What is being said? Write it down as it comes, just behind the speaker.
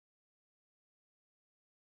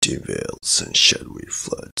Empty veils and shadowy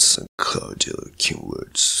floods and cloudy looking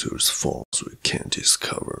woods whose forms we can't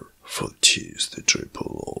discover, for tears they drip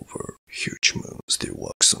all over, huge moons they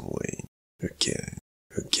wax and wane, again,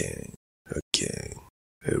 again, again.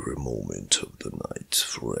 Every moment of the night,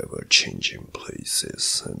 forever changing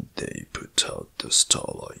places, and they put out the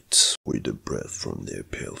starlight with a breath from their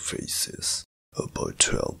pale faces. About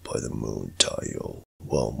 12 by the moon dial,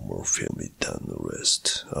 one more filmy than the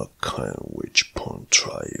rest, a kind which upon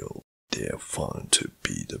trial they are found to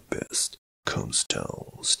be the best, comes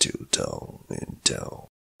down, still down and down,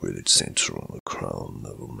 with its center on the crown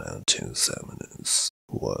of a mountain's eminence,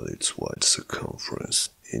 while its wide circumference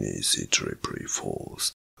in easy drapery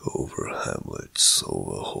falls over hamlets,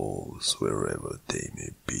 over halls, wherever they may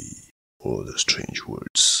be, or the strange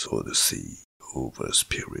woods, or the sea, over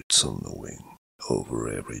spirits on the wing, over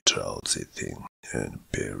every drowsy thing, and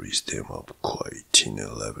buries them up quite in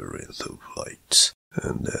a labyrinth of light.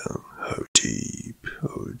 And then, how deep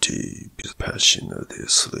is passion of their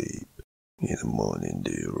sleep. In the morning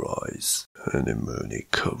they rise, and the moony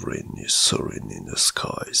covering is soaring in the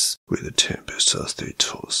skies, with the tempest as they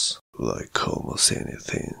toss, like almost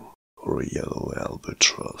anything, or a yellow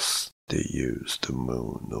albatross. They use the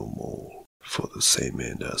moon no more, for the same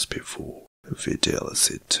end as before,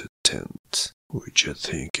 fidelity to tempt, which I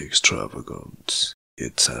think extravagant.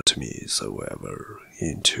 Its atomies, however,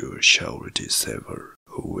 into a shower dissever,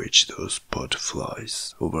 of which those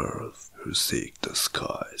butterflies of earth who seek the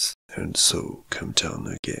skies, and so come down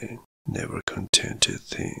again, never contented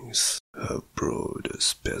things, a broad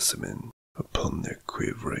specimen upon their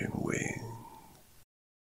quivering wing.